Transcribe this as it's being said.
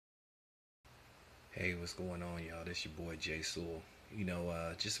Hey, what's going on, y'all? This your boy Jay Sewell.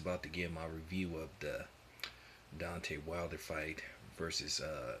 Just about to give my review of the Deontay Wilder fight versus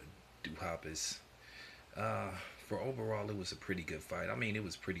Duhaupas. Uh, for overall, it was a pretty good fight. I mean, it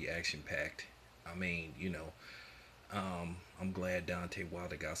was pretty action packed. I mean, I'm glad Deontay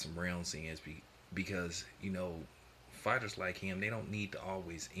Wilder got some rounds in because fighters like him, they don't need to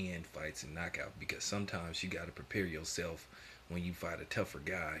always end fights and knockout, because sometimes you got to prepare yourself when you fight a tougher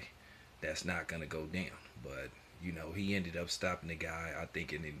guy that's not gonna go down. But he ended up stopping the guy, I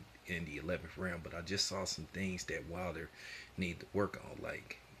think, in the 11th round. But I just saw some things that Wilder need to work on.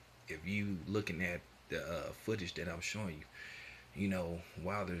 Like, if you looking at the footage that I'm showing you,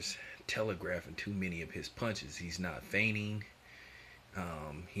 Wilder's telegraphing too many of his punches. He's not feigning.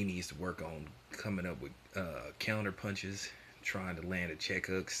 He needs to work on coming up with counter punches, trying to land a check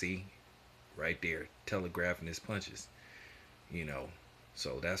hook. See, right there, telegraphing his punches. You know,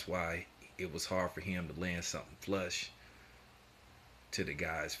 so that's why it was hard for him to land something flush to the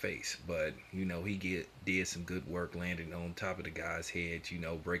guy's face. But did some good work landing on top of the guy's head.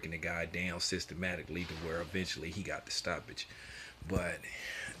 Breaking the guy down systematically to where eventually he got the stoppage. But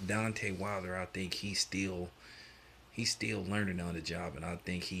Deontay Wilder, I think he's still learning on the job, and I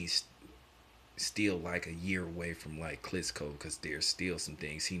think he's still like a year away from like Klitschko, because there's still some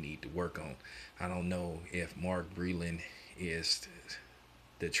things he need to work on. I don't know if Mark Breland is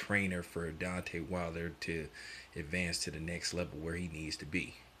the trainer for Deontay Wilder to advance to the next level where he needs to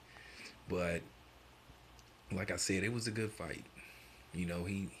be. But like I said, it was a good fight.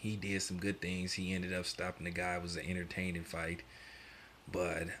 He did some good things. He ended up stopping the guy. It was an entertaining fight.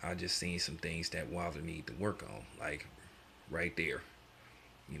 But I just seen some things that Wilder need to work on. Like right there.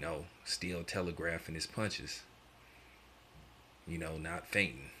 Still telegraphing his punches. Not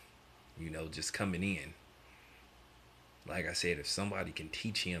fainting. Just coming in. Like I said, if somebody can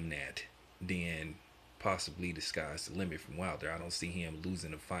teach him that, then possibly the sky's the limit from Wilder. I don't see him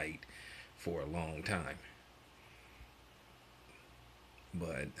losing a fight for a long time.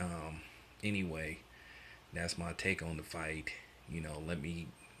 But anyway, that's my take on the fight. Let me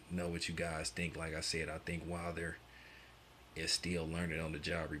know what you guys think. Like I said, I think Wilder is still learning on the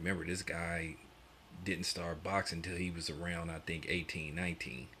job. Remember, this guy didn't start boxing until he was around, I think, 18,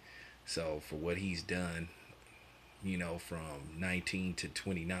 19. So for what he's done, from 19 to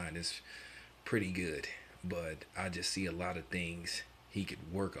 29 is pretty good. But I just see a lot of things he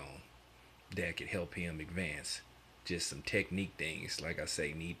could work on that could help him advance. Just some technique things. Like I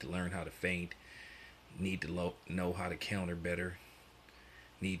say, need to learn how to feint, need to know how to counter better,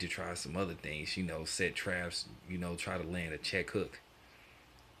 need to try some other things, set traps, try to land a check hook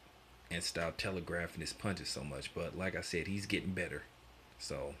and stop telegraphing his punches so much. But like I said, he's getting better.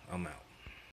 So I'm out.